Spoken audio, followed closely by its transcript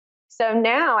So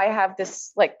now I have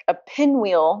this like a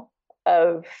pinwheel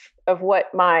of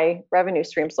what my revenue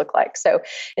streams look like. So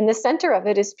in the center of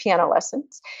it is piano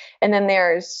lessons. And then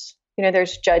there's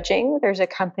judging, there's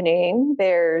accompanying,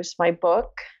 there's my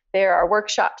book, there are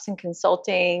workshops and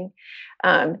consulting,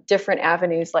 different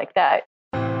avenues like that.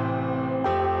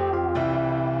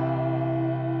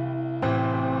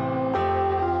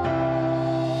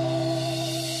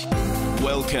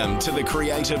 Welcome to the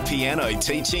Creative Piano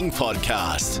Teaching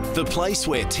Podcast, the place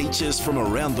where teachers from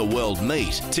around the world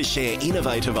meet to share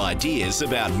innovative ideas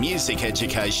about music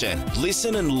education.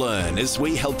 Listen and learn as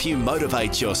we help you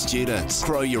motivate your students,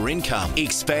 grow your income,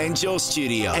 expand your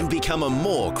studio, and become a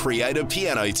more creative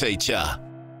piano teacher.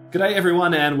 G'day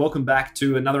everyone, and welcome back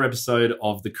to another episode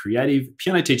of the Creative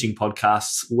Piano Teaching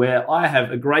Podcasts, where I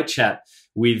have a great chat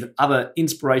with other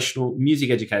inspirational music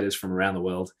educators from around the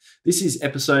world. This is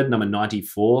episode number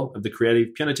 94 of the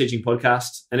Creative Piano Teaching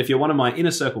Podcast, and if you're one of my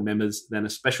InnerCircle members, then a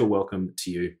special welcome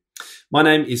to you. My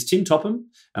name is Tim Topham,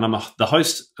 and I'm the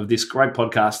host of this great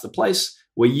podcast, the place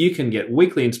where you can get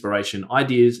weekly inspiration,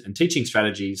 ideas, and teaching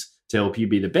strategies to help you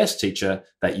be the best teacher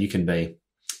that you can be.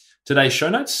 Today's show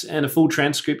notes and a full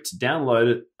transcript to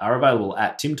download are available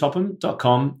at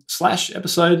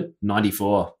timtopham.com/episode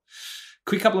 94.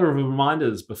 Quick couple of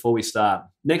reminders before we start.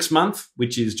 Next month,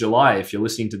 which is July, if you're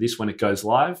listening to this when it goes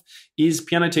live, is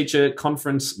Piano Teacher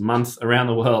Conference Month around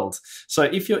the world. So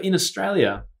if you're in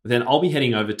Australia, then I'll be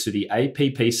heading over to the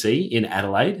APPC in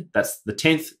Adelaide. That's the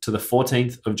 10th to the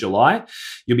 14th of July.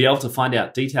 You'll be able to find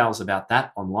out details about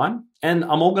that online. And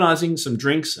I'm organising some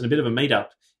drinks and a bit of a meetup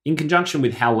in conjunction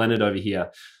with Hal Leonard over here.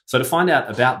 So to find out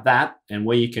about that and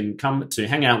where you can come to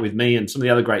hang out with me and some of the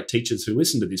other great teachers who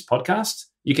listen to this podcast,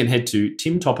 you can head to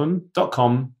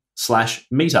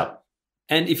timtopham.com/meetup.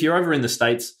 And if you're over in the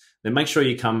States, then make sure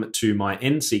you come to my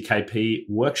NCKP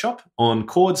workshop on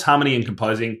chords, harmony, and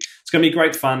composing. It's going to be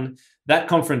great fun. That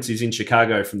conference is in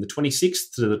Chicago from the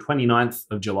 26th to the 29th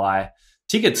of July.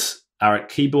 Tickets are at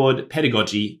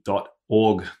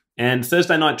keyboardpedagogy.org. And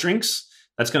Thursday night drinks,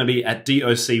 that's going to be at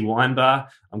DOC Wine Bar.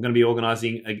 I'm going to be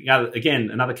organising, again,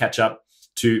 another catch-up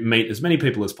to meet as many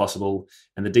people as possible.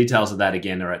 And the details of that,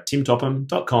 again, are at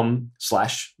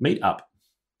timtopham.com/meetup.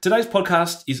 Today's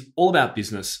podcast is all about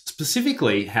business,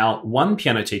 specifically how one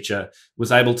piano teacher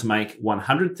was able to make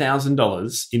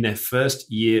 $100,000 in their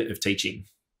first year of teaching.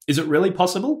 Is it really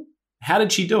possible? How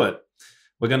did she do it?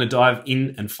 We're going to dive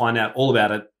in and find out all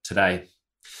about it today.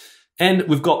 And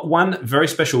we've got one very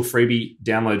special freebie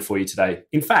download for you today.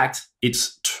 In fact,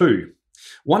 it's two.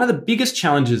 One of the biggest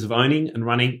challenges of owning and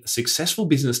running a successful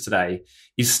business today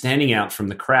is standing out from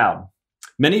the crowd.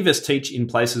 Many of us teach in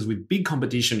places with big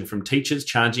competition from teachers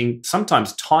charging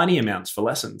sometimes tiny amounts for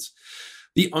lessons.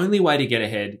 The only way to get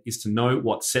ahead is to know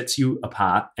what sets you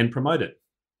apart and promote it.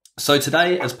 So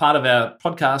today, as part of our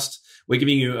podcast, we're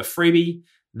giving you a freebie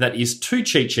that is two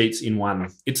cheat sheets in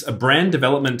one. It's a brand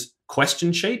development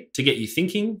question sheet to get you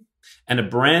thinking, and a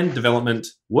brand development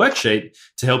worksheet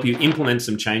to help you implement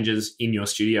some changes in your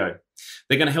studio.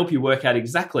 They're going to help you work out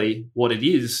exactly what it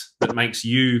is that makes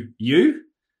you, you,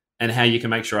 and how you can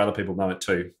make sure other people know it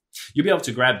too. You'll be able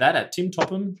to grab that at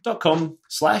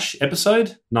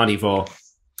timtopham.com/episode 94.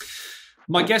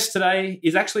 My guest today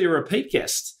is actually a repeat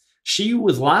guest. She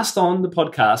was last on the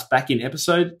podcast back in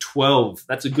episode 12.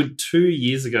 That's a good 2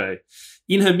 years ago.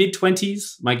 In her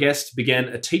mid-20s, my guest began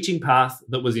a teaching path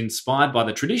that was inspired by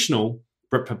the traditional,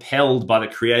 but propelled by the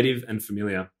creative and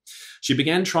familiar. She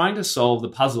began trying to solve the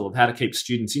puzzle of how to keep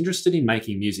students interested in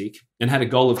making music and had a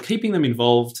goal of keeping them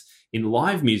involved in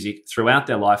live music throughout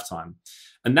their lifetime.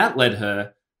 And that led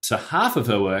her to half of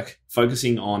her work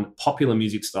focusing on popular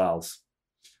music styles.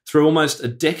 Through almost a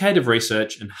decade of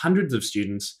research and hundreds of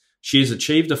students, she has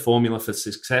achieved a formula for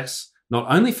success, not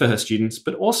only for her students,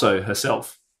 but also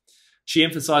herself. She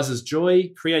emphasizes joy,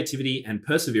 creativity, and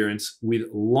perseverance with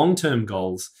long-term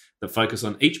goals that focus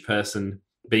on each person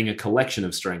being a collection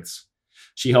of strengths.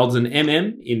 She holds an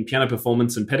MM in Piano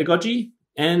Performance and Pedagogy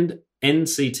and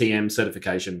NCTM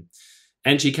certification.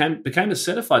 And she became a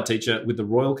certified teacher with the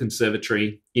Royal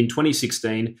Conservatory in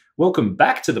 2016. Welcome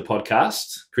back to the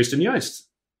podcast, Kristin Yost.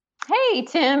 Hey,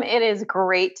 Tim. It is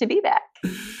great to be back.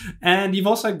 And you've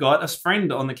also got a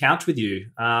friend on the couch with you.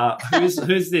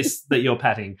 Who's this that you're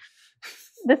patting?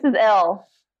 This is Elle.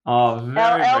 Oh,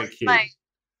 very cute.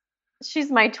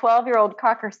 She's my 12-year-old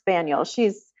Cocker Spaniel.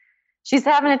 She's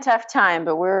having a tough time,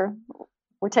 but we're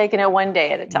taking it one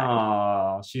day at a time.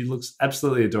 Oh, she looks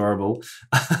absolutely adorable.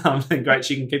 Great,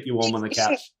 she can keep you warm on the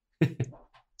couch.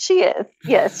 She is.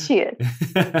 Yes, she is.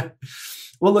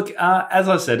 Well, look, as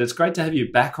I said, it's great to have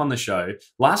you back on the show.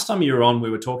 Last time you were on, we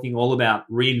were talking all about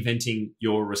reinventing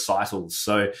your recitals.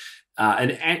 So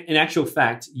And in actual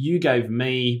fact, you gave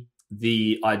me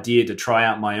the idea to try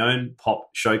out my own pop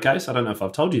showcase. I don't know if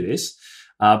I've told you this,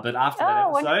 but after that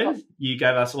episode, wonderful. You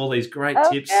gave us all these great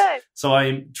tips. Good. So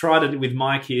I tried it with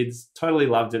my kids, totally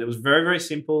loved it. It was very, very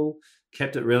simple,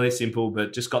 kept it really simple,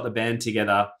 but just got the band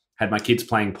together, had my kids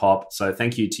playing pop. So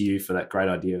thank you to you for that great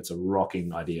idea. It's a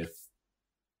rocking idea.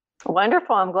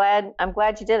 Wonderful. I'm glad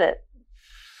you did it.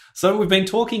 So we've been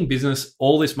talking business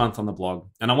all this month on the blog,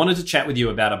 and I wanted to chat with you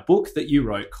about a book that you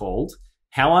wrote called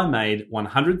How I Made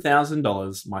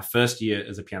 $100,000 My First Year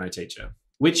as a Piano Teacher,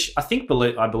 which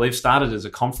I believe started as a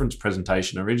conference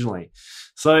presentation originally.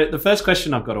 So the first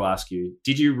question I've got to ask you,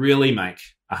 did you really make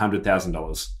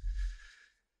 $100,000?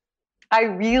 I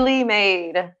really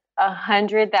made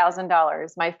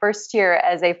 $100,000 my first year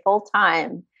as a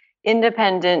full-time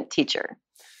independent teacher.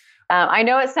 I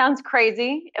know it sounds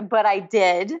crazy, but I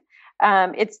did.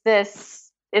 It's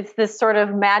this sort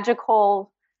of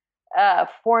magical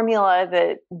formula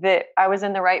that I was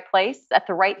in the right place at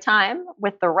the right time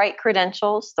with the right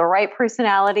credentials, the right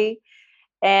personality,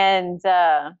 and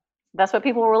that's what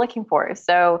people were looking for.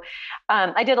 So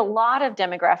I did a lot of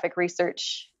demographic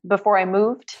research before I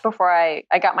moved, before I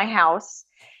got my house.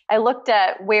 I looked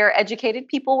at where educated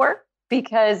people were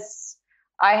because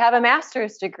I have a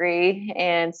master's degree,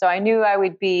 and so I knew I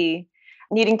would be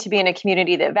needing to be in a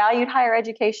community that valued higher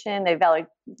education. They valued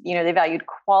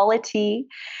quality.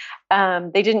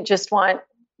 They didn't just want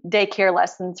daycare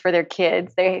lessons for their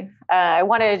kids. I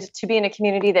wanted to be in a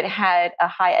community that had a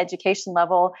high education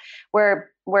level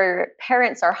where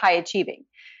parents are high achieving.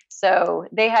 So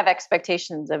they have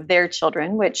expectations of their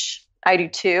children, which I do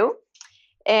too.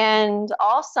 And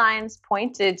all signs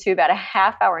pointed to about a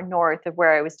half hour north of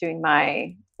where I was doing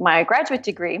my graduate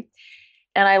degree.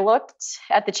 And I looked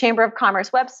at the Chamber of Commerce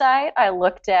website. I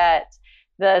looked at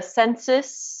the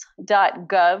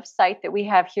census.gov site that we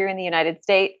have here in the United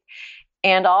States.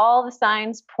 And all the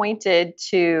signs pointed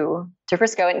to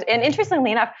Frisco. And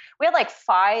interestingly enough, we had like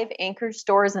 5 anchor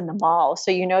stores in the mall. So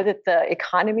you know that the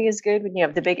economy is good when you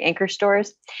have the big anchor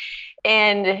stores.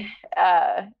 And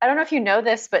I don't know if you know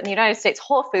this, but in the United States,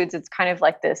 Whole Foods, it's kind of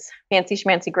like this fancy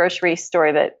schmancy grocery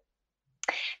store that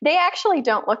they actually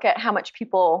don't look at how much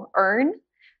people earn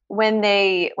when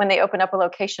they open up a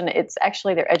location. It's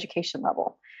actually their education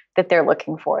level that they're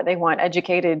looking for. They want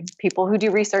educated people who do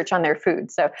research on their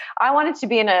food. So I wanted to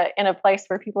be in a place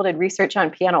where people did research on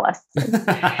piano lessons.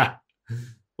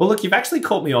 Well, look, you've actually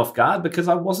caught me off guard because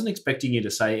I wasn't expecting you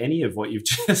to say any of what you've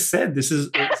just said. This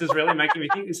is really making me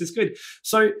think this is good.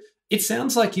 So it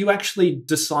sounds like you actually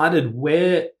decided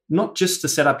where, not just to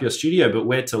set up your studio, but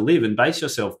where to live and base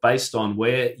yourself based on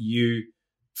where you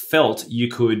felt you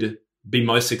could be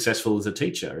most successful as a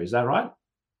teacher. Is that right?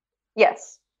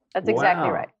 Yes, that's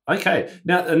exactly right. Okay.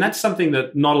 Now, and that's something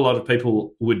that not a lot of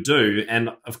people would do.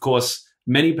 And of course,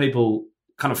 many people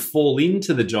kind of fall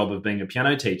into the job of being a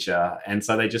piano teacher, and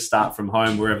so they just start from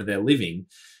home wherever they're living.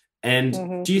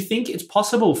 And do you think it's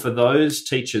possible for those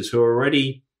teachers who are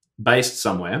already based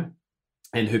somewhere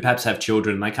and who perhaps have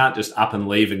children, they can't just up and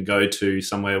leave and go to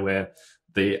somewhere where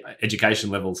the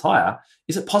education level is higher,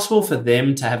 is it possible for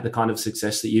them to have the kind of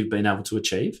success that you've been able to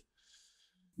achieve?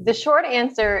 The short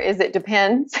answer is it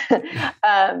depends.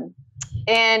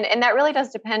 And that really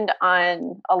does depend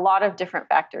on a lot of different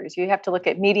factors. You have to look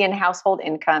at median household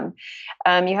income.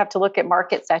 You have to look at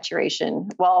market saturation.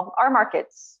 Well, our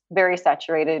market's very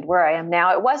saturated where I am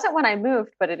now. It wasn't when I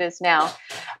moved, but it is now.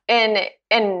 And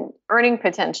earning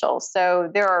potential. So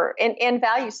there are, and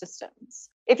value systems.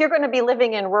 If you're going to be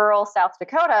living in rural South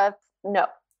Dakota, no.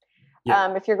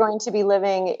 Yeah. If you're going to be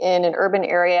living in an urban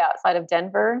area outside of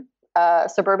Denver,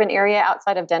 suburban area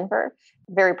outside of Denver,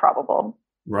 very probable.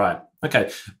 Right.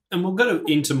 Okay. And we'll go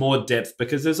into more depth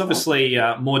because there's obviously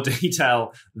more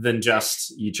detail than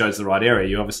just you chose the right area.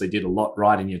 You obviously did a lot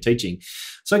right in your teaching.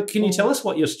 So can you tell us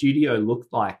what your studio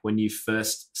looked like when you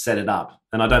first set it up?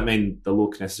 And I don't mean the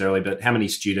look necessarily, but how many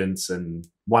students and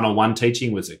one-on-one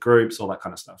teaching? Was it groups, all that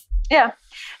kind of stuff? Yeah.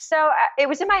 So it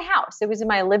was in my house. It was in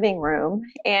my living room.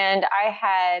 And I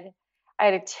had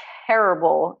a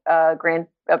terrible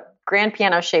grand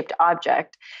piano-shaped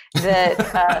object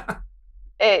that...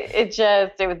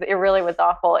 It really was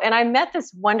awful. And I met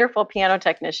this wonderful piano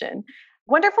technician,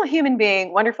 wonderful human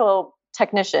being, wonderful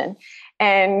technician.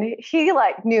 And he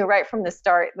knew right from the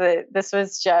start that this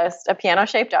was just a piano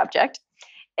shaped object.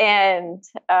 And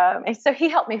so he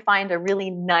helped me find a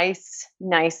really nice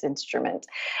instrument.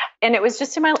 And it was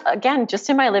just in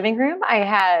my living room. I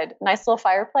had a nice little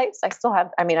fireplace. I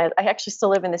actually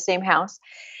still live in the same house.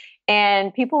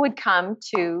 And people would come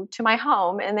to my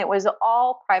home, and it was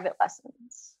all private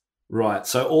lessons. Right.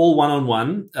 So all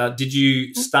one-on-one. Did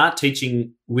you start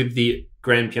teaching with the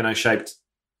grand piano-shaped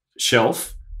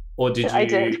shelf, or did you? I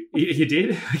did. You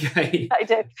did? Okay. I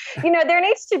did. There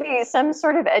needs to be some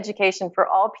sort of education for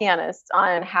all pianists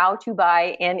on how to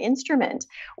buy an instrument,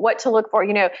 what to look for.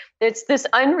 It's this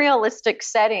unrealistic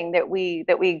setting that we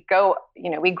go,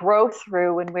 we grow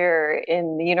through when we're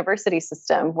in the university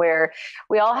system, where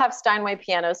we all have Steinway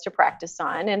pianos to practice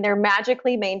on, and they're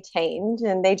magically maintained,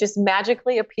 and they just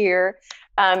magically appear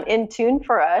in tune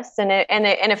for us. And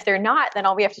if they're not, then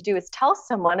all we have to do is tell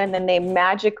someone, and then they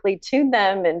magically tune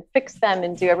them and fix them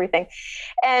and do everything.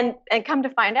 And come to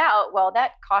find out, well,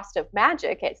 that cost of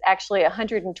magic is actually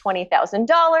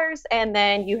 $120,000, and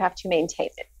then you have to maintain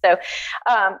it. So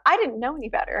I didn't know any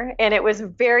better, and it was a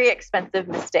very expensive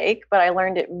mistake, but I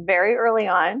learned it very early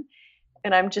on.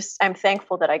 And I'm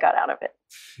thankful that I got out of it.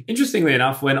 Interestingly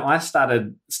enough, when I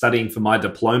started studying for my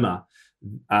diploma,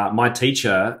 my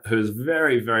teacher, who is a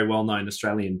very, very well-known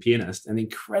Australian pianist, an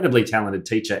incredibly talented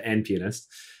teacher and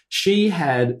pianist, she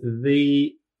had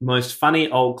the most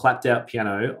funny old clapped-out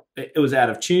piano. It was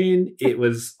out of tune. It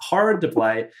was horrid to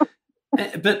play.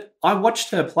 But I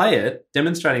watched her play it,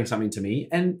 demonstrating something to me,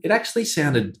 and it actually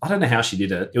sounded, I don't know how she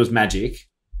did it. It was magic.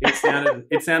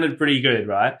 It sounded pretty good,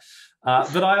 right?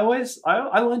 But I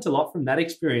learned a lot from that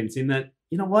experience, in that,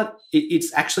 you know what,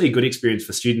 it's actually a good experience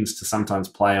for students to sometimes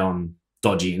play on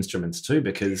dodgy instruments too,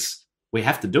 because we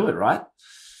have to do it, right?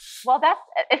 Well,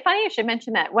 it's funny you should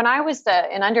mention that. When I was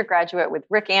an undergraduate with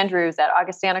Rick Andrews at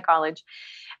Augustana College,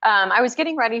 I was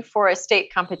getting ready for a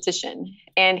state competition,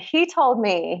 and he told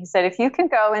me, he said, if you can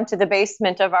go into the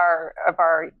basement of our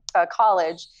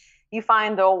college, you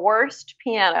find the worst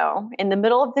piano in the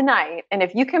middle of the night, and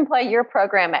if you can play your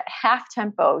program at half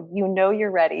tempo, you're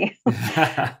ready.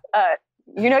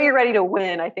 You're ready to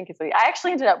win, I think is what I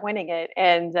actually ended up winning it.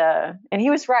 And he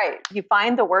was right. You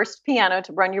find the worst piano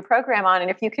to run your program on. And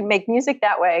if you can make music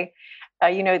that way,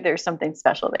 there's something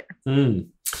special there. Mm.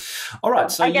 All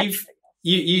right. So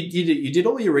you did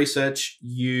all your research.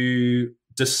 You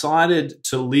decided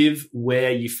to live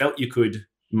where you felt you could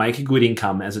make a good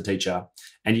income as a teacher.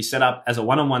 And you set up as a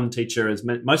one-on-one teacher, as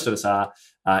most of us are,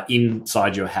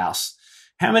 inside your house.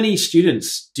 How many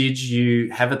students did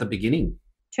you have at the beginning?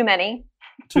 Too many.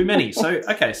 Too many. So,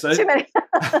 okay. So too many.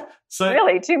 So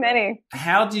really, too many.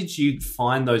 How did you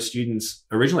find those students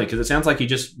originally? Because it sounds like you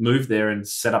just moved there and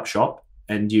set up shop,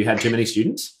 and you had too many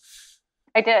students.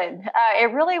 I did.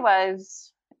 It really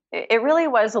was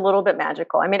a little bit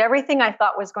magical. I mean, everything I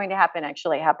thought was going to happen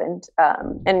actually happened,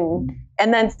 and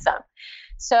then some.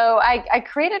 So I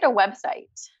created a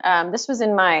website. This was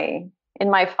in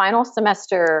my final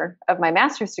semester of my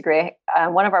master's degree.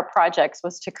 One of our projects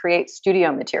was to create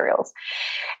studio materials,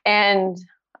 and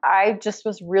I just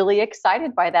was really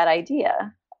excited by that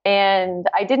idea. And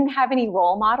I didn't have any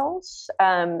role models.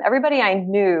 Everybody I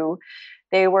knew,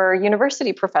 they were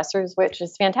university professors, which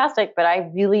is fantastic, but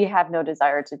I really have no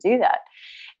desire to do that.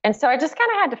 And so I just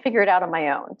kind of had to figure it out on my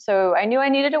own. So I knew I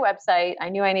needed a website. I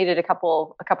knew I needed a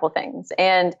couple things.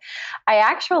 And I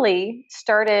actually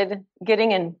started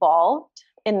getting involved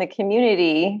in the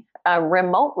community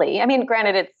remotely. I mean,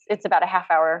 granted, it's about a half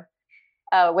hour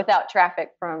without traffic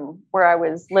from where I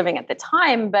was living at the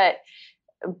time, but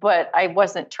I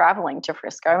wasn't traveling to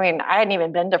Frisco. I mean, I hadn't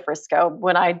even been to Frisco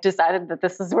when I decided that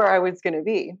this is where I was going to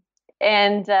be.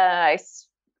 And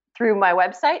through my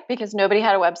website, because nobody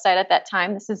had a website at that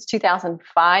time. This is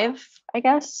 2005, I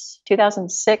guess,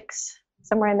 2006,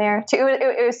 somewhere in there.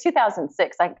 It was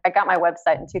 2006. I got my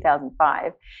website in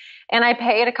 2005, and I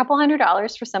paid a couple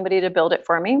 $100s for somebody to build it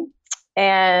for me.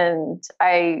 And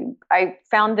I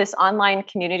found this online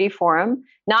community forum,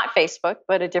 not Facebook,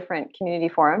 but a different community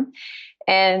forum.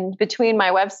 And between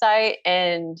my website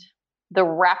and the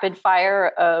rapid fire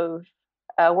of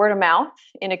word of mouth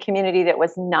in a community that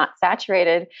was not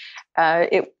saturated,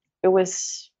 it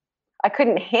was, I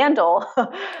couldn't handle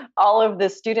all of the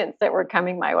students that were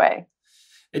coming my way.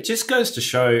 It just goes to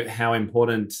show how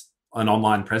important an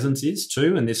online presence is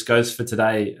too, and this goes for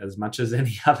today as much as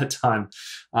any other time.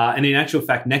 And in actual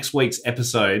fact, next week's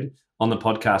episode on the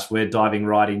podcast, we're diving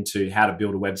right into how to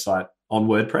build a website on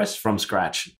WordPress from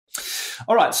scratch.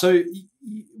 All right, so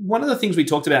one of the things we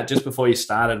talked about just before you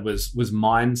started was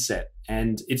mindset,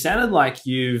 and it sounded like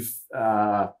you've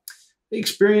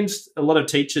experienced a lot of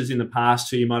teachers in the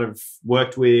past who you might have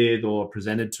worked with or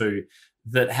presented to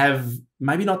that have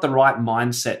maybe not the right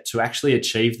mindset to actually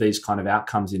achieve these kind of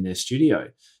outcomes in their studio.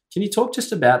 Can you talk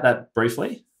just about that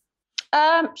briefly?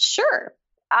 Sure.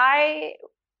 I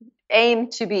aim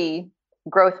to be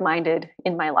growth-minded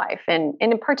in my life, and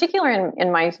in particular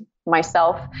in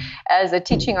myself as a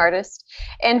teaching artist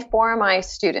and for my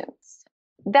students.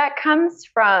 That comes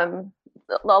from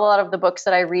a lot of the books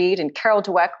that I read, and Carol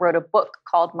Dweck wrote a book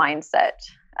called Mindset,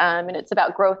 and it's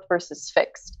about growth versus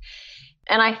fixed.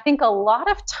 And I think a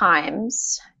lot of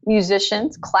times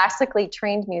musicians, classically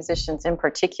trained musicians in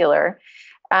particular,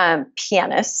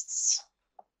 pianists,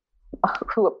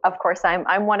 who of course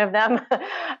I'm one of them,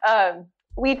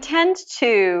 we tend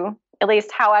to, at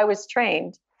least how I was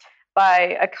trained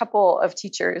by a couple of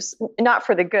teachers, not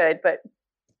for the good, but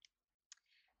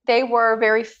they were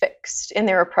very fixed in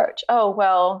their approach. Oh,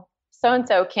 well,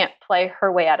 so-and-so can't play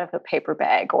her way out of a paper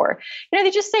bag, or, they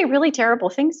just say really terrible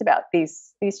things about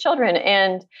these children.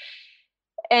 And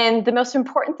the most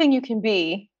important thing you can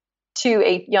be to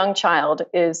a young child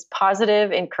is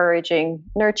positive, encouraging,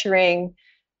 nurturing,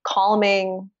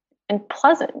 calming, and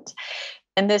pleasant.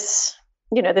 And this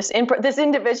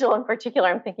individual in particular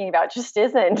I'm thinking about just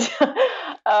isn't.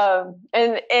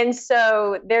 And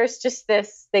so there's just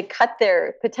this, they cut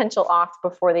their potential off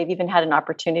before they've even had an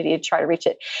opportunity to try to reach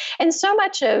it. And so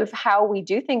much of how we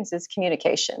do things is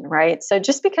communication, right? So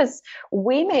just because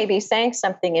we may be saying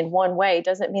something in one way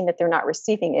doesn't mean that they're not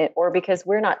receiving it, or because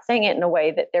we're not saying it in a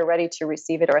way that they're ready to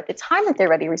receive it, or at the time that they're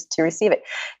ready to receive it,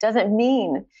 doesn't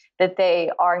mean that they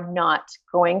are not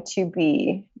going to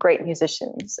be great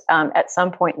musicians at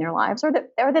some point in their lives, or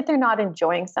that they're not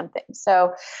enjoying something.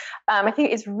 So I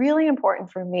think it's really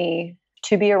important for me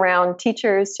to be around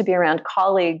teachers, to be around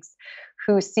colleagues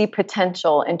who see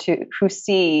potential and who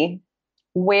see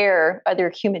where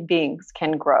other human beings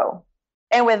can grow.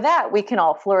 And with that, we can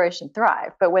all flourish and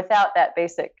thrive. But without that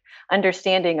basic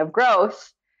understanding of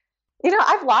growth,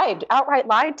 I've outright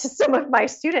lied to some of my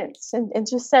students and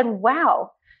just said,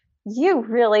 wow, you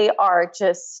really are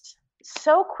just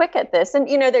so quick at this. And,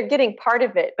 they're getting part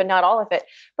of it, but not all of it.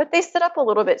 But they sit up a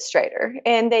little bit straighter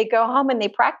and they go home and they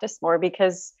practice more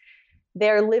because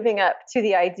they're living up to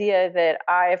the idea that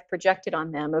I've projected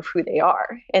on them of who they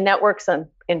are. And that works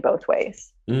in both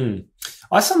ways.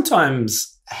 I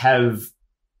sometimes have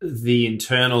the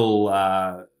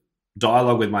internal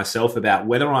dialogue with myself about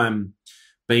whether I'm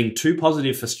being too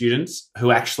positive for students who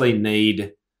actually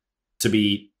need to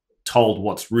be told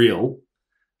what's real,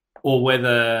 or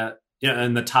whether,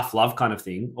 and the tough love kind of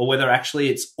thing, or whether actually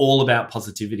it's all about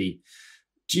positivity.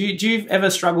 Do you ever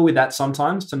struggle with that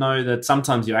sometimes, to know that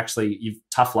sometimes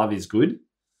tough love is good?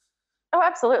 Oh,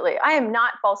 absolutely. I am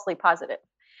not falsely positive,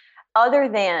 other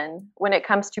than when it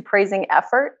comes to praising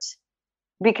effort,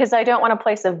 because I don't want to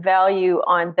place a value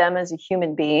on them as a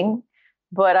human being,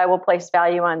 but I will place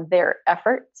value on their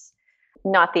efforts,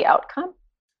 not the outcome.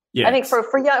 Yeah. I think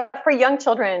for young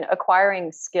children,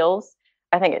 acquiring skills,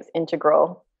 I think it's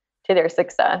integral to their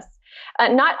success.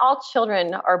 Not all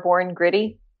children are born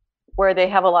gritty, where they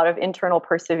have a lot of internal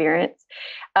perseverance.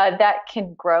 That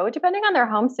can grow depending on their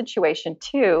home situation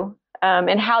too,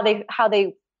 and how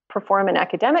they perform in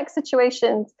academic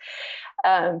situations.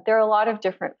 There are a lot of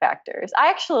different factors.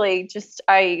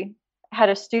 I had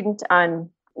a student on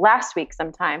last week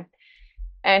sometime,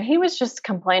 and he was just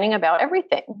complaining about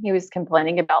everything. He was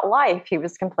complaining about life. He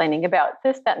was complaining about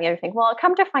this, that, and the other thing. Well, I'll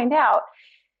come to find out,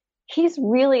 he's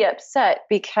really upset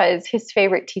because his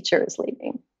favorite teacher is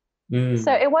leaving.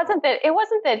 So it wasn't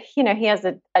that he has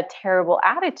a terrible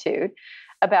attitude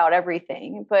about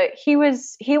everything, but he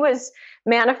was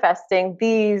manifesting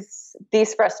these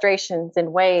frustrations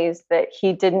in ways that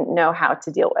he didn't know how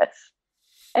to deal with.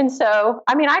 And so,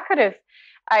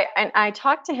 I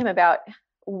talked to him about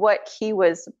what he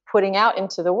was putting out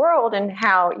into the world and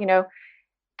how,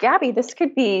 Gabby, this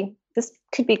could be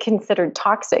considered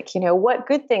toxic. What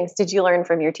good things did you learn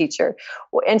from your teacher?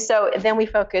 And so then we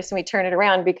focus and we turn it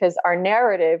around, because our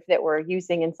narrative that we're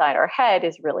using inside our head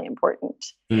is really important.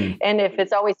 And if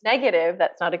it's always negative,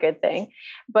 that's not a good thing.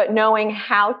 But knowing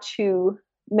how to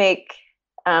make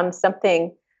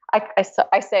something,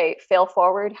 I say, fail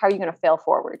forward. How are you going to fail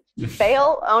forward?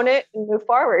 Fail, own it, and move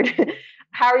forward.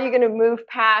 How are you going to move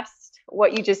past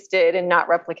what you just did and not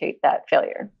replicate that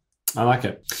failure? I like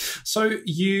it. So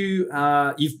you've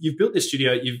built this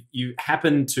studio. You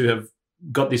happen to have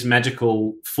got this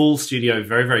magical full studio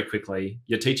very, very quickly.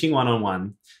 You're teaching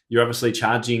one-on-one. You're obviously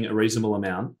charging a reasonable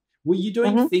amount. Were you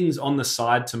doing things on the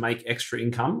side to make extra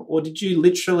income, or did you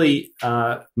literally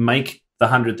make the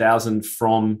 $100,000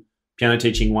 from piano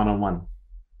teaching one-on-one?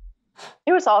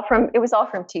 It was all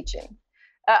from teaching.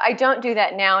 I don't do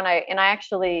that now, and I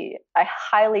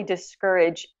highly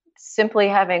discourage simply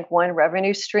having one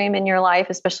revenue stream in your life,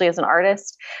 especially as an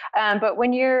artist. But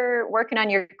when you're working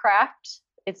on your craft,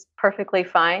 it's perfectly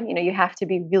fine. You have to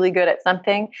be really good at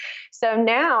something. So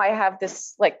now I have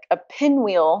this like a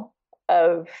pinwheel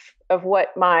of what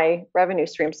my revenue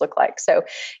streams look like. So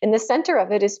in the center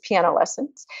of it is piano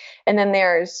lessons. And then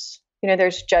there's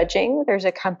judging, there's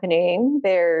accompanying,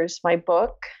 there's my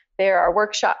book, there are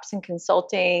workshops and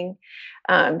consulting,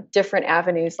 different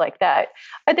avenues like that.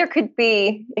 There could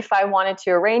be, if I wanted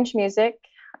to arrange music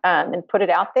and put it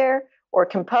out there or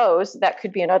compose, that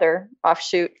could be another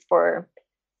offshoot for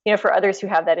others who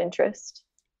have that interest.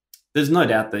 There's no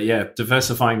doubt that, yeah,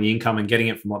 diversifying the income and getting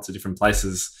it from lots of different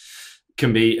places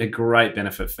can be a great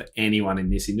benefit for anyone in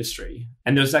this industry.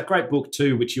 And there's that great book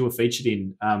too, which you were featured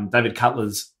in, David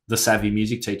Cutler's The Savvy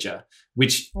Music Teacher,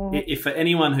 which if for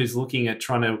anyone who's looking at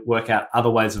trying to work out other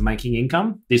ways of making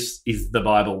income, this is the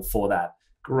Bible for that.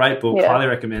 Great book, highly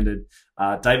recommended.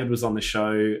 David was on the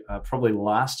show probably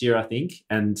last year, I think.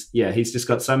 And yeah, he's just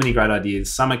got so many great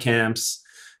ideas, summer camps,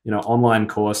 online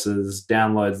courses,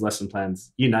 downloads, lesson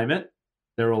plans, you name it.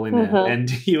 They're all in there.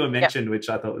 And you were mentioned, which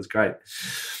I thought was great.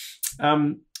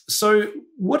 So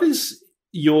what does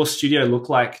your studio look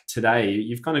like today?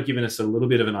 You've kind of given us a little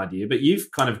bit of an idea, but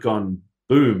you've kind of gone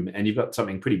boom and you've got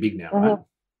something pretty big now, right?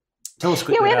 Tell us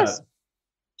quickly about it.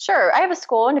 Sure. I have a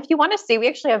school. And if you want to see, we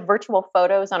actually have virtual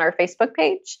photos on our Facebook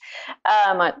page,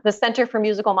 the Center for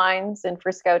Musical Minds in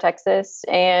Frisco, Texas.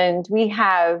 And we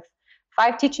have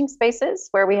 5 teaching spaces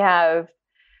where we have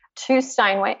 3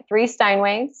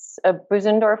 Steinways, a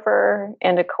Busendorfer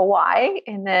and a Kawai,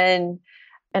 and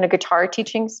a guitar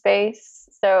teaching space.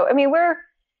 So, I mean, we're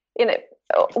in it.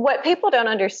 What people don't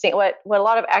understand, what a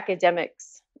lot of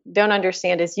academics don't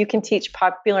understand is you can teach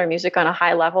popular music on a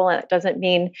high level, and it doesn't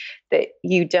mean that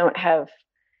you don't have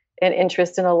an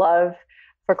interest and a love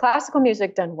for classical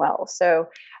music done well. So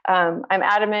I'm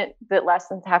adamant that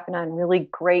lessons happen on really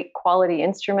great quality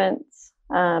instruments,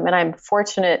 and I'm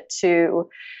fortunate to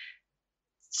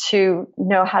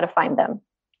know how to find them.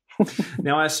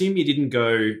 Now, I assume you didn't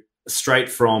go straight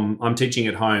from I'm teaching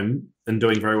at home and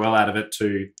doing very well out of it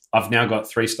to I've now got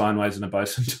 3 Steinways and a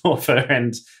Bosendorfer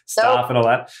and staff and all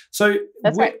that. So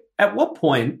at what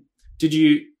point did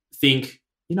you think,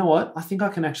 you know what, I think I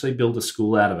can actually build a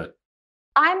school out of it?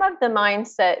 I'm of the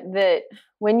mindset that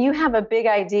when you have a big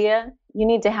idea, you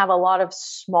need to have a lot of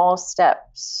small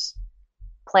steps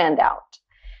planned out.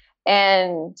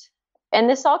 And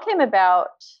this all came about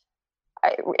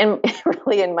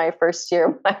really in my first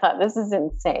year. I thought, this is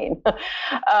insane.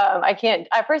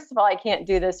 First of all, I can't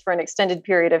do this for an extended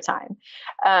period of time.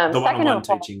 The one-on-one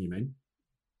teaching, you mean?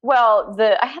 Well,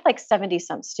 I had like 70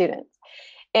 some students,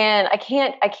 and I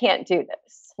can't do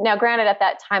this. Now, granted, at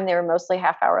that time, they were mostly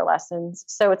half-hour lessons,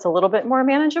 so it's a little bit more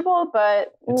manageable,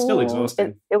 but it's still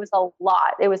exhausting. It was a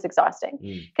lot. It was exhausting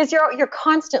because you're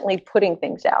constantly putting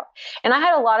things out. And I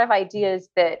had a lot of ideas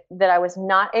that I was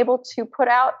not able to put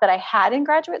out that I had in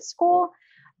graduate school,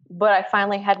 but I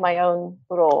finally had my own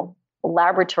little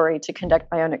laboratory to conduct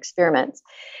my own experiments.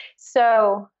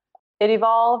 So it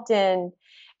evolved, and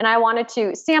I wanted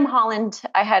to. Sam Holland,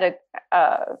 I had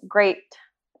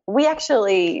we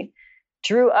actually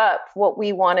drew up what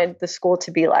we wanted the school to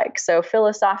be like. So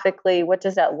philosophically, what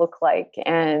does that look like?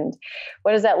 And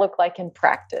what does that look like in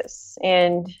practice?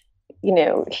 And,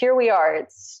 here we are,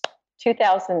 it's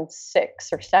 2006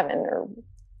 or 7, or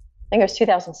I think it was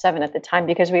 2007 at the time,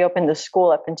 because we opened the school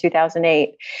up in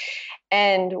 2008.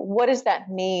 And what does that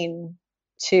mean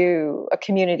to a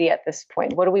community at this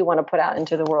point? What do we want to put out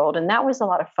into the world? And that was a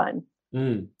lot of fun.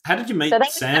 How did you meet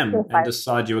Sam and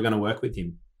decide you were going to work with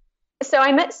him? So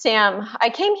I met Sam. I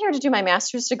came here to do my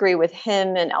master's degree with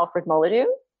him and Alfred Molyneux.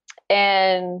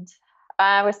 And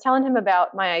I was telling him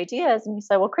about my ideas. And he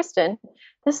said, well, Kristin,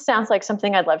 this sounds like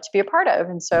something I'd love to be a part of.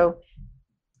 And so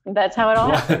that's how it all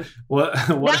happened.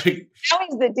 Now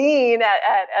he's the dean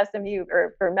at SMU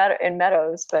in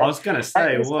Meadows. But I was going to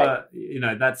say,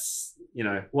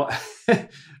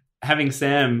 having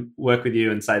Sam work with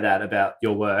you and say that about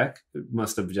your work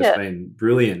must have just been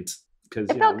brilliant, because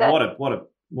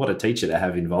what a teacher to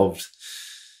have involved.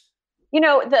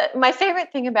 My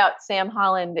favorite thing about Sam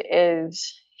Holland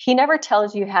is he never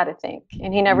tells you how to think,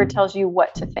 and he never tells you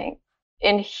what to think.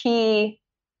 And he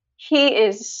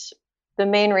is the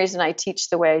main reason I teach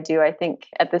the way I do, I think,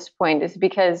 at this point, is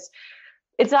because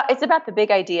it's about the big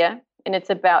idea, and it's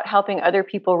about helping other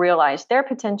people realize their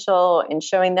potential and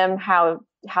showing them how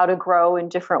to grow in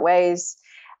different ways,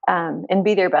 and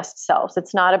be their best selves.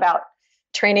 It's not about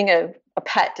training a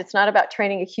pet. It's not about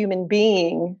training a human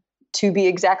being to be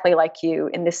exactly like you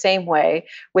in the same way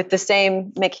with the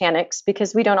same mechanics,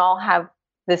 because we don't all have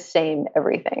the same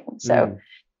everything. So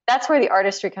that's where the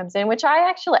artistry comes in, which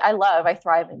I love. I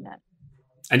thrive in that.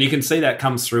 And you can see that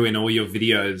comes through in all your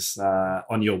videos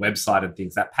on your website and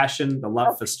things, that passion, the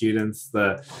love for students,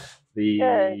 the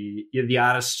the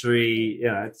artistry.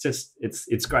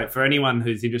 It's great for anyone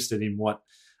who's interested in what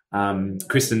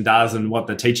Kristin does and what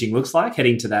the teaching looks like.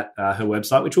 Heading to that her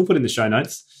website, which we'll put in the show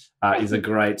notes, is a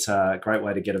great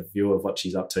way to get a view of what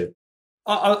she's up to.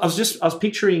 I was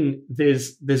picturing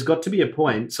there's got to be a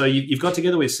point. So you've got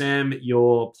together with Sam,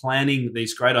 you're planning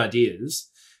these great ideas.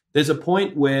 There's a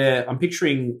point where I'm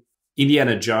picturing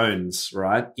Indiana Jones,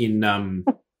 right?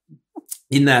 What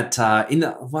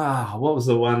was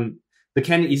the one?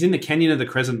 He's in the Canyon of the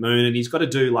Crescent Moon, and he's got to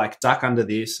do like duck under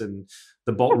this, and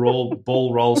the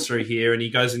ball rolls through here, and he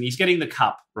goes and he's getting the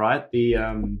cup, right?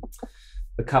 The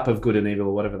cup of good and evil,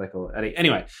 or whatever they call it.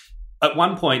 Anyway, at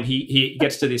one point he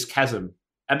gets to this chasm,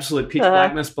 absolute pitch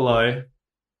blackness below,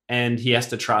 and he has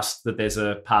to trust that there's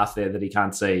a path there that he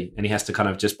can't see, and he has to kind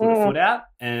of just put a foot out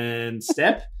and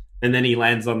step, and then he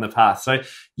lands on the path. So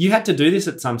you had to do this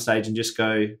at some stage and just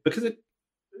go, because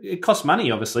it costs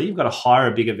money, obviously. You've got to hire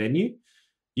a bigger venue.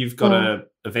 You've got to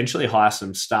eventually hire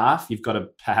some staff. You've got to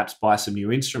perhaps buy some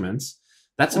new instruments.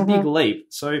 That's a big leap.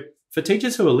 So for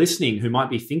teachers who are listening who might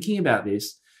be thinking about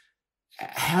this,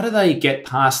 how do they get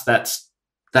past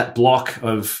that block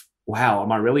of, wow,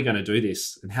 am I really going to do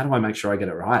this? And how do I make sure I get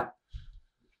it right?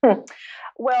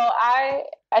 Well, I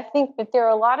think that there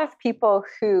are a lot of people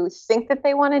who think that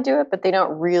they want to do it, but they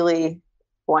don't really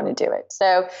want to do it.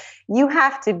 So you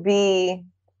have to be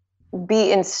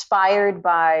inspired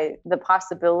by the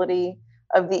possibility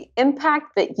of the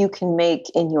impact that you can make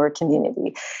in your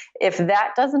community. If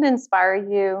that doesn't inspire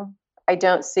you, I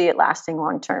don't see it lasting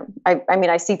long term. I mean,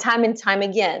 I see time and time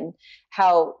again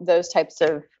how those types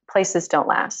of places don't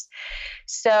last.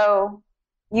 So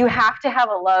you have to have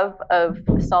a love of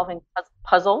solving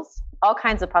puzzles, all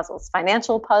kinds of puzzles,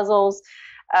 financial puzzles,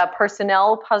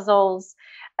 personnel puzzles,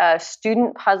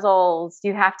 student puzzles.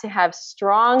 You have to have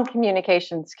strong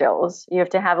communication skills. You have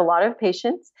to have a lot of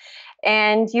patience,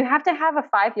 and you have to have a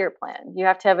 5-year plan. You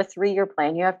have to have a 3-year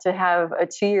plan. You have to have a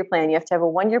 2-year plan. You have to have a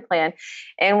 1-year plan.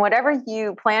 And whatever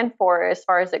you plan for as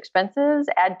far as expenses,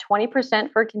 add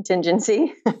 20% for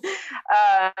contingency.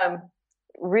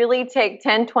 Really take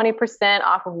 10, 20%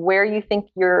 off of where you think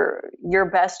your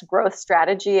best growth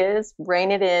strategy is,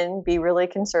 rein it in, be really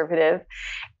conservative,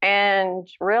 and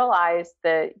realize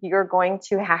that you're going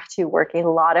to have to work a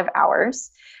lot of hours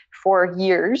for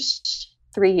years,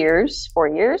 3 years, 4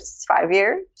 years, 5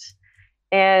 years.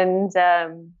 And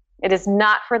it is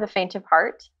not for the faint of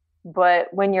heart, but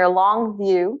when your long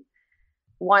view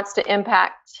wants to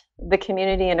impact the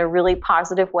community in a really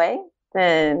positive way,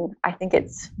 then I think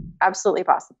it's absolutely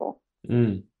possible.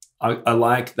 I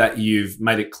like that you've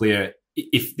made it clear.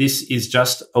 If this is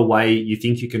just a way you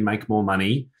think you can make more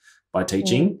money by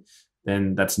teaching,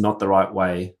 then that's not the right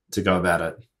way to go about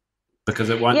it, because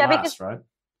it won't last, right?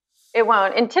 It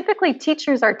won't. And typically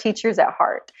teachers are teachers at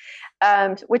heart,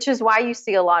 which is why you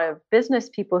see a lot of business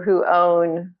people who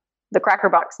own the Cracker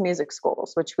Box music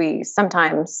schools, which we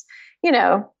sometimes,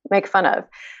 make fun of.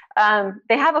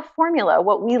 They have a formula.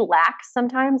 What we lack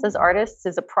sometimes as artists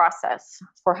is a process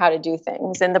for how to do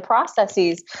things. And the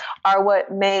processes are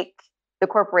what make the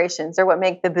corporations, or what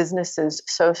make the businesses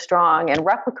so strong and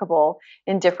replicable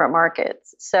in different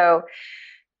markets. So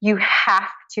you have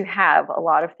to have a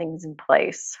lot of things in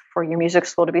place for your music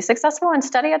school to be successful, and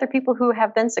study other people who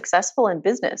have been successful in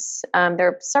business. There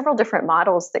are several different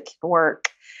models that can work.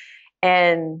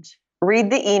 And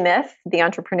read the E-Myth, the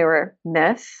entrepreneur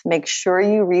myth. Make sure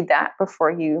you read that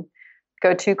before you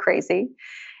go too crazy.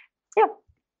 Yeah.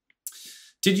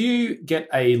 Did you get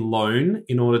a loan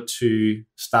in order to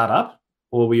start up,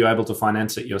 or were you able to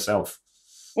finance it yourself?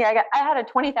 Yeah, I had a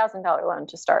 $20,000 loan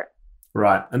to start.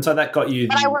 Right. And so that got you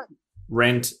the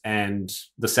rent and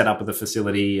the setup of the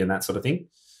facility and that sort of thing?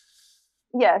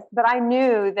 Yes, but I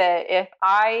knew that if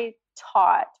I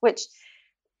taught, which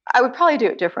I would probably do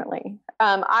it differently.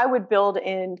 I would build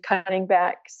in cutting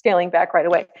back, scaling back right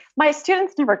away. My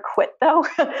students never quit though.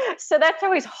 So that's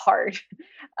always hard.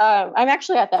 I'm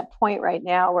actually at that point right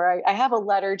now where I have a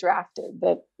letter drafted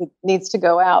that needs to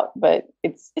go out, but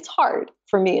it's hard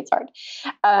for me. It's hard.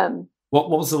 What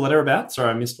was the letter about?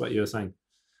 Sorry, I missed what you were saying.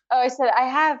 Oh, I said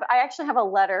I actually have a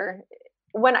letter.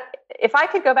 If I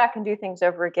could go back and do things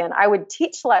over again, I would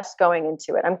teach less going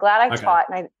into it. I'm glad I taught,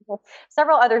 and I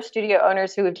several other studio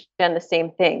owners who have done the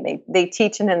same thing. They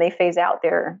teach and then they phase out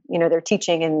their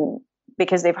teaching, and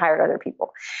because they've hired other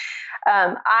people.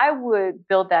 I would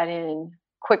build that in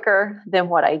quicker than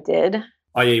what I did.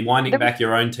 Oh, yeah, winding back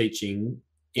your own teaching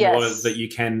in order that you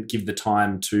can give the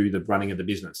time to the running of the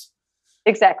business.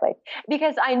 Exactly,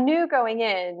 because I knew going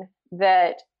in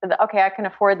that I can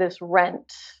afford this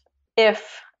rent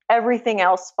if everything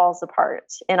else falls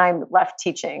apart and I'm left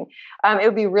teaching. It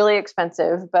would be really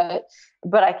expensive, but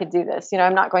I could do this.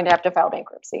 I'm not going to have to file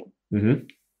bankruptcy. Mm-hmm.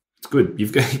 It's good.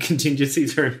 You've got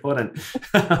contingencies are important.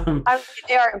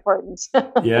 They are important.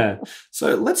 Yeah.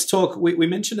 So let's talk. We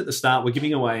mentioned at the start, we're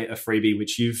giving away a freebie,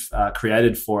 which you've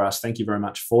created for us. Thank you very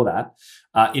much for that,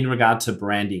 in regard to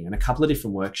branding and a couple of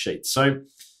different worksheets. So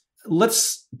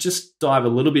let's just dive a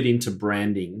little bit into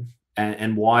branding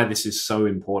and why this is so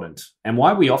important and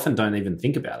why we often don't even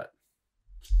think about it.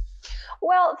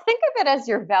 Well, think of it as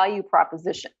your value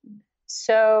proposition.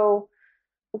 So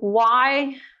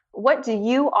what do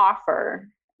you offer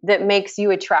that makes you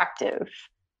attractive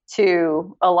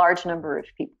to a large number of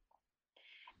people?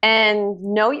 And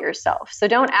know yourself. So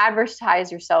don't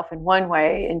advertise yourself in one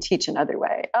way and teach another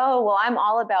way. Oh, well, I'm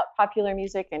all about popular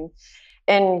music and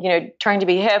trying to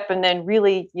be hip, and then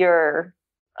really you're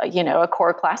a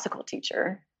core classical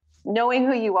teacher. Knowing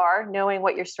who you are, knowing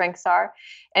what your strengths are,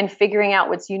 and figuring out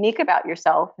what's unique about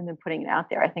yourself and then putting it out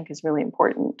there, I think is really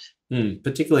important.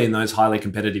 Particularly in those highly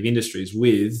competitive industries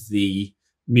with the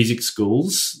music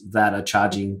schools that are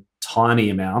charging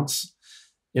tiny amounts.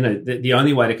 The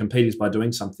only way to compete is by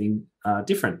doing something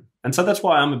different. And so that's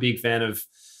why I'm a big fan of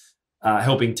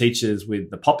helping teachers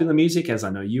with the popular music, as I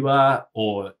know you are,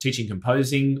 or teaching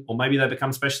composing, or maybe they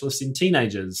become specialists in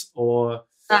teenagers or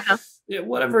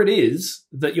whatever it is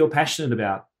that you're passionate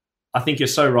about. I think you're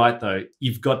so right, though.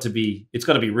 It's got to be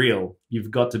real.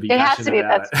 You've got to be passionate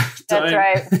about it. That's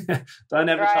right. Don't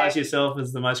advertise yourself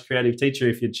as the most creative teacher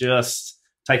if you're just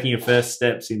taking your first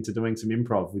steps into doing some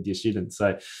improv with your students.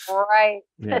 So, right.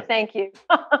 Yeah. Thank you.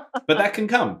 But that can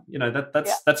come.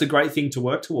 That's a great thing to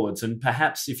work towards. And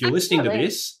perhaps if you're listening to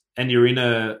this and you're in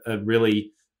a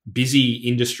really busy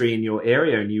industry in your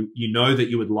area and you know that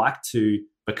you would like to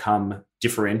become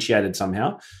differentiated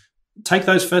somehow, take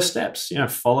those first steps.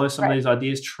 Follow some of these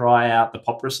ideas, try out the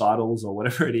pop recitals or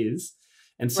whatever it is,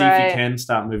 and see if you can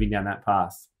start moving down that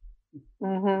path.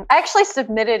 Mm-hmm. I actually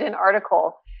submitted an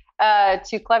article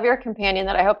to Clavier Companion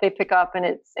that I hope they pick up, and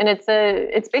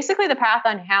it's basically the path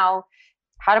on how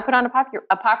to put on a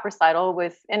pop recital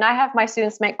and I have my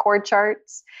students make chord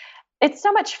charts. It's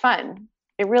so much fun.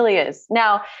 It really is.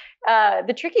 Now,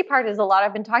 the tricky part is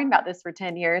I've been talking about this for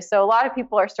 10 years. So a lot of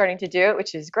people are starting to do it,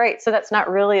 which is great. So that's not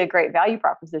really a great value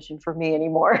proposition for me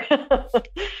anymore.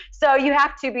 So you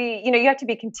have to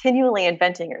be continually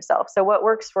inventing yourself. So what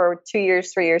works for 2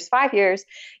 years, 3 years, 5 years,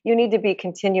 you need to be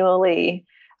continually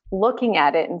looking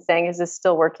at it and saying, is this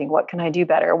still working? What can I do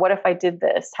better? What if I did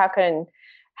this? How can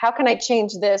I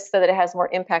change this so that it has more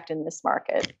impact in this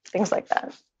market? Things like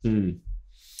that.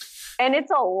 And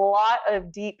it's a lot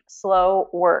of deep, slow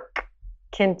work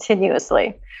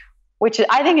continuously, which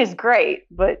I think is great.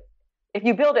 But if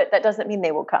you build it, that doesn't mean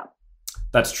they will come.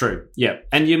 That's true. Yeah.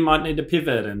 And you might need to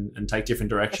pivot and take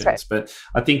different directions. Right. But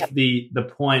I think the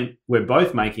point we're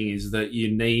both making is that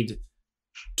you need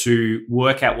to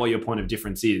work out what your point of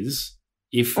difference is.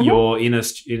 If you're in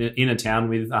a town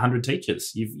with 100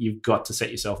 teachers, you've got to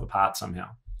set yourself apart somehow.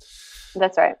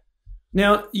 That's right.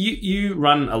 Now, you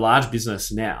run a large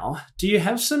business now. Do you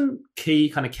have some key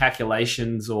kind of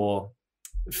calculations or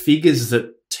figures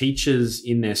that teachers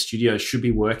in their studios should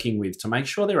be working with to make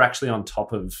sure they're actually on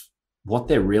top of what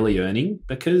they're really earning?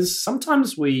 Because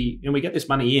sometimes we get this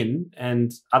money in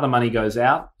and other money goes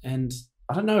out, and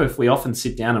I don't know if we often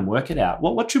sit down and work it out.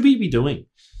 What should we be doing?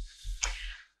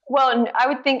 Well, I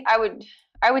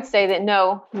would say that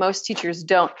no, most teachers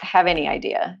don't have any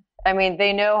idea. I mean,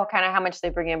 they know kind of how much they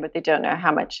bring in, but they don't know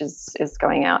how much is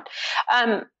going out.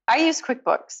 I use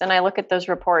QuickBooks and I look at those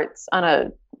reports on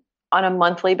a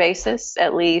monthly basis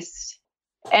at least,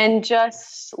 and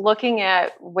just looking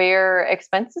at where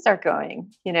expenses are going.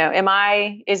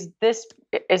 Is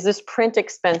this print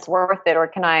expense worth it, or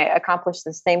can I accomplish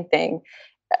the same thing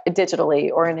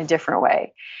digitally or in a different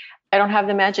way? I don't have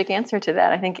the magic answer to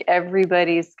that. I think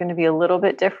everybody's going to be a little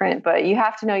bit different, but you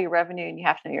have to know your revenue and you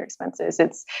have to know your expenses.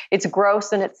 It's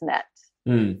gross and it's net.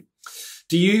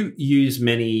 Do you use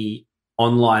many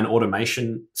online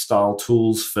automation style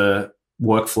tools for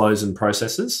workflows and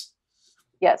processes?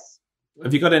 Yes.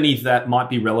 Have you got any that might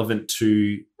be relevant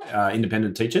to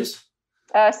independent teachers?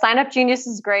 Sign Up Genius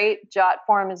is great.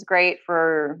 JotForm is great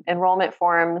for enrollment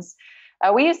forms.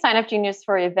 We use Sign Up Genius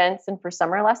for events and for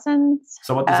summer lessons.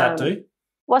 So what does that do?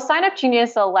 Well, Sign Up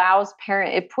Genius allows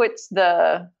it puts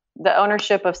the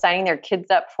ownership of signing their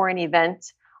kids up for an event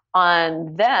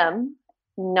on them,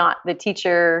 not the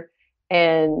teacher,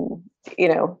 and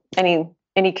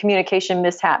any communication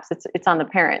mishaps. It's on the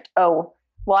parent. Oh,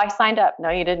 well, I signed up. No,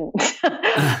 you didn't.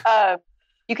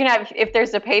 You can have, if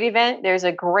there's a paid event, there's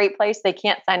a great place. They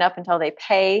can't sign up until they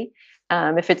pay.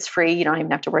 If it's free, you don't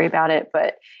even have to worry about it,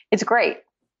 but it's great.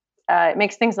 It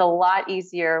makes things a lot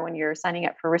easier when you're signing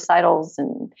up for recitals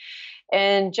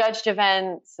and judged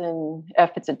events, and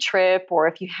if it's a trip or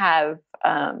if you have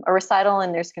a recital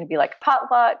and there's going to be like a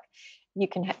potluck,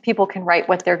 people can write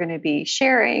what they're going to be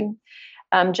sharing.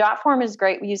 Jotform is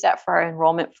great. We use that for our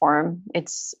enrollment form.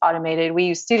 It's automated. We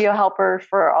use Studio Helper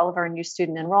for all of our new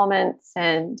student enrollments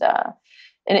and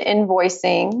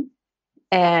invoicing.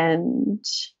 And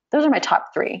those are my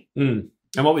top three. And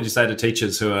what would you say to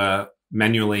teachers who are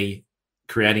manually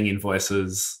creating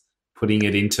invoices, putting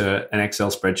it into an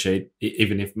Excel spreadsheet,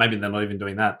 even if maybe they're not even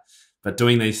doing that, but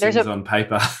doing these things on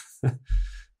paper?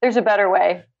 There's a better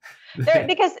way.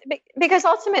 Because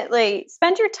ultimately,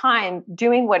 spend your time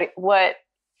doing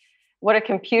what a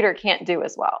computer can't do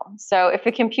as well. So if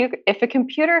a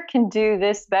computer can do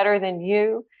this better than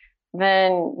you,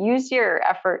 then use your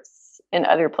efforts in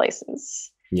other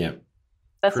places. Yeah,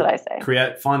 that's what I say.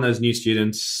 Find those new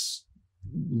students,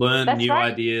 learn new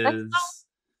ideas.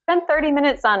 Spend 30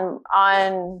 minutes on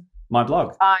my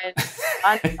blog.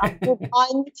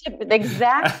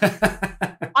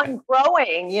 On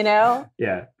growing,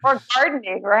 yeah, or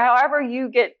gardening, or however you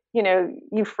get,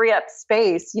 you free up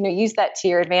space, use that to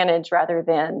your advantage rather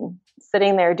than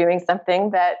sitting there doing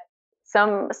something that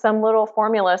some little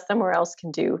formula somewhere else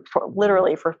can do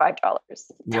literally for $5.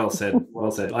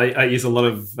 Well said. I use a lot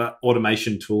of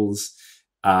automation tools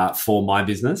for my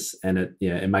business, and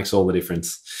it makes all the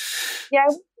difference. Yeah.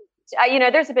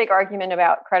 There's a big argument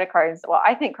about credit cards. Well,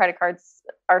 I think credit cards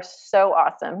are so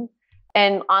awesome.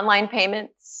 And online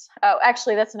payments. Oh,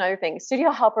 actually, that's another thing.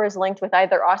 Studio Helper is linked with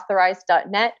either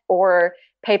authorized.net or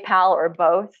PayPal or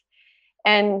both.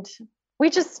 And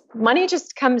money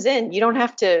just comes in. You don't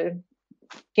have to,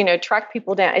 track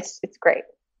people down. It's great.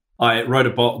 I wrote a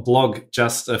blog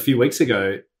just a few weeks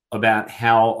ago about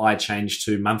how I changed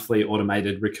to monthly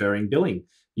automated recurring billing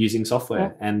using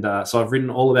software. And so I've written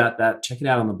all about that. Check it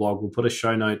out on the blog. We'll put a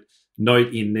show note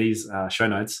in these show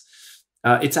notes.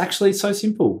 It's actually so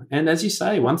simple. And as you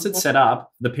say, once it's set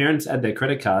up, the parents add their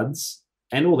credit cards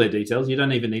and all their details. You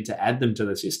don't even need to add them to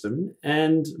the system,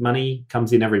 and money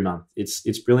comes in every month.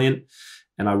 It's brilliant.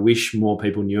 And I wish more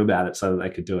people knew about it so that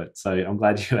they could do it. So I'm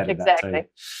glad you added that too.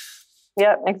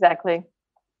 Yeah, exactly.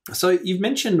 So you've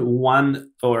mentioned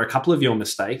one or a couple of your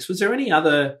mistakes. Was there any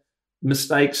other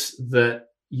mistakes that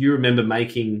you remember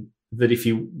making that if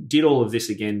you did all of this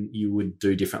again, you would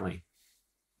do differently?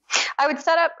 I would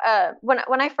set up,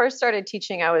 when I first started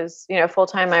teaching, I was,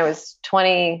 full-time, I was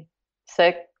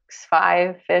 26,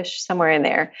 5-ish, somewhere in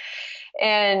there.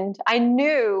 And I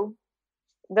knew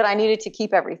that I needed to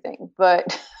keep everything,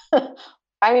 but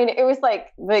it was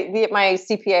like my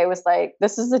CPA was like,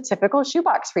 this is a typical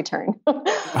shoebox return.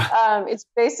 It's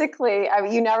basically,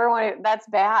 you never want to, that's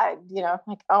bad,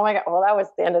 like, oh my God, well, that was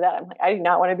the end of that. I'm like, I do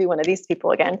not want to be one of these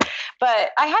people again.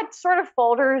 But I had sort of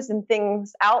folders and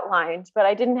things outlined, but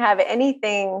I didn't have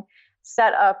anything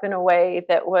set up in a way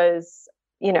that was,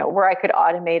 where I could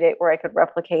automate it, where I could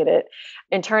replicate it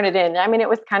and turn it in. It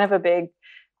was kind of a big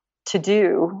to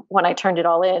do when I turned it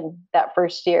all in that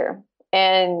first year.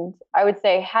 And I would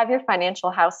say have your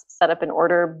financial house set up in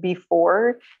order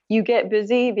before you get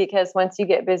busy, because once you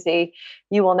get busy,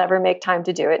 you will never make time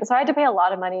to do it. And so I had to pay a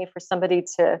lot of money for somebody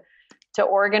to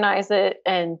organize it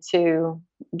and to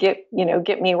get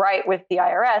me right with the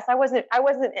IRS. I wasn't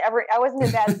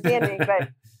in bad standing,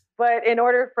 but in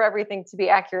order for everything to be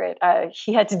accurate,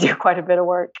 he had to do quite a bit of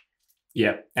work.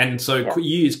 Yeah. And so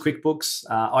you use QuickBooks.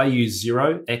 I use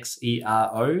Xero,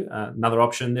 Xero, another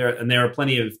option there. And there are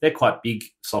they're quite big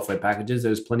software packages.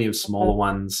 There's plenty of smaller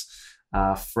ones.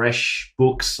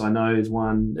 FreshBooks, I know, is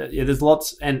one. Yeah, there's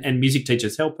lots. And Music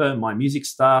Teachers Helper, My Music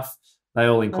Stuff, they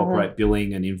all incorporate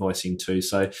billing and invoicing too.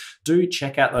 So do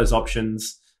check out those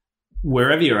options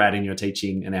wherever you're at in your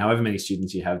teaching, and however many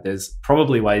students you have, there's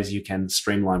probably ways you can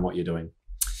streamline what you're doing.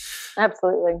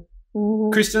 Absolutely.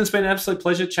 Kristin, it's been an absolute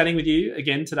pleasure chatting with you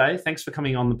again today. Thanks for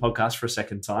coming on the podcast for a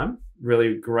second time.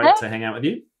 Really great to hang out with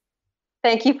you.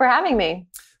 Thank you for having me.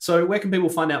 So where can people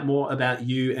find out more about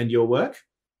you and your work?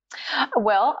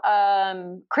 Well,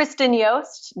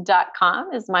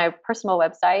 KristinYost.com is my personal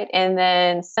website. And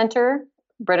then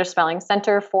British spelling,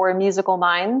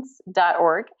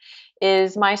 centerformusicalminds.org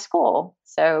is my school.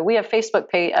 So we have a Facebook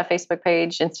page,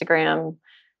 Instagram,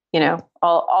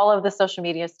 all of the social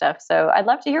media stuff. So I'd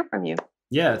love to hear from you.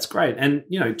 Yeah, it's great. And,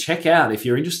 check out, if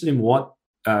you're interested in what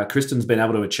Kristin's been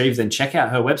able to achieve, then check out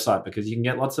her website, because you can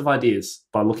get lots of ideas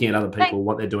by looking at other people,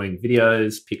 what they're doing,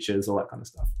 videos, pictures, all that kind of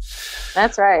stuff.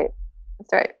 That's right.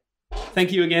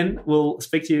 Thank you again. We'll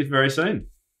speak to you very soon.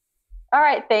 All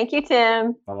right. Thank you,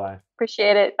 Tim. Bye-bye.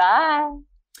 Appreciate it. Bye.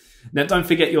 Now, don't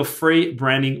forget your free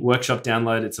branding workshop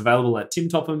download. It's available at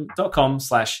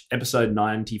timtopham.com/episode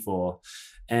 94.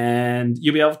 And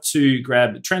you'll be able to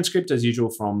grab a transcript as usual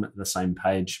from the same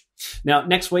page. Now,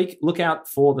 next week, look out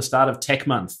for the start of Tech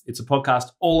Month. It's a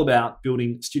podcast all about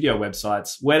building studio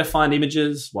websites, where to find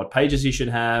images, what pages you should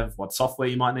have, what software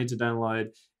you might need to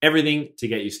download, everything to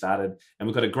get you started. And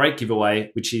we've got a great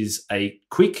giveaway, which is a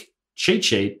quick cheat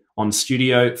sheet on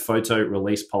studio photo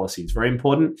release policies. Very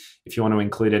important if you want to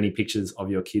include any pictures of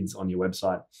your kids on your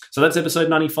website. So that's episode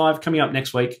 95 coming up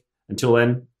next week. Until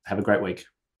then, have a great week.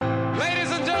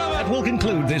 That will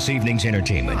conclude this evening's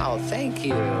entertainment. Oh, thank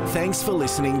you. Thanks for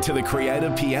listening to the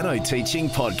Creative Piano Teaching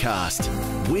Podcast.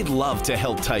 We'd love to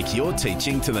help take your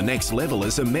teaching to the next level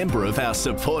as a member of our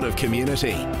supportive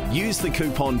community. Use the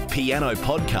coupon Piano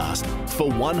Podcast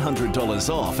for $100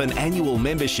 off an annual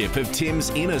membership of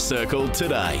Tim's InnerCircle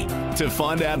today. To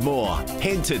find out more,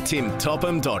 head to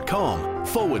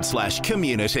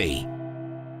timtopham.com/community.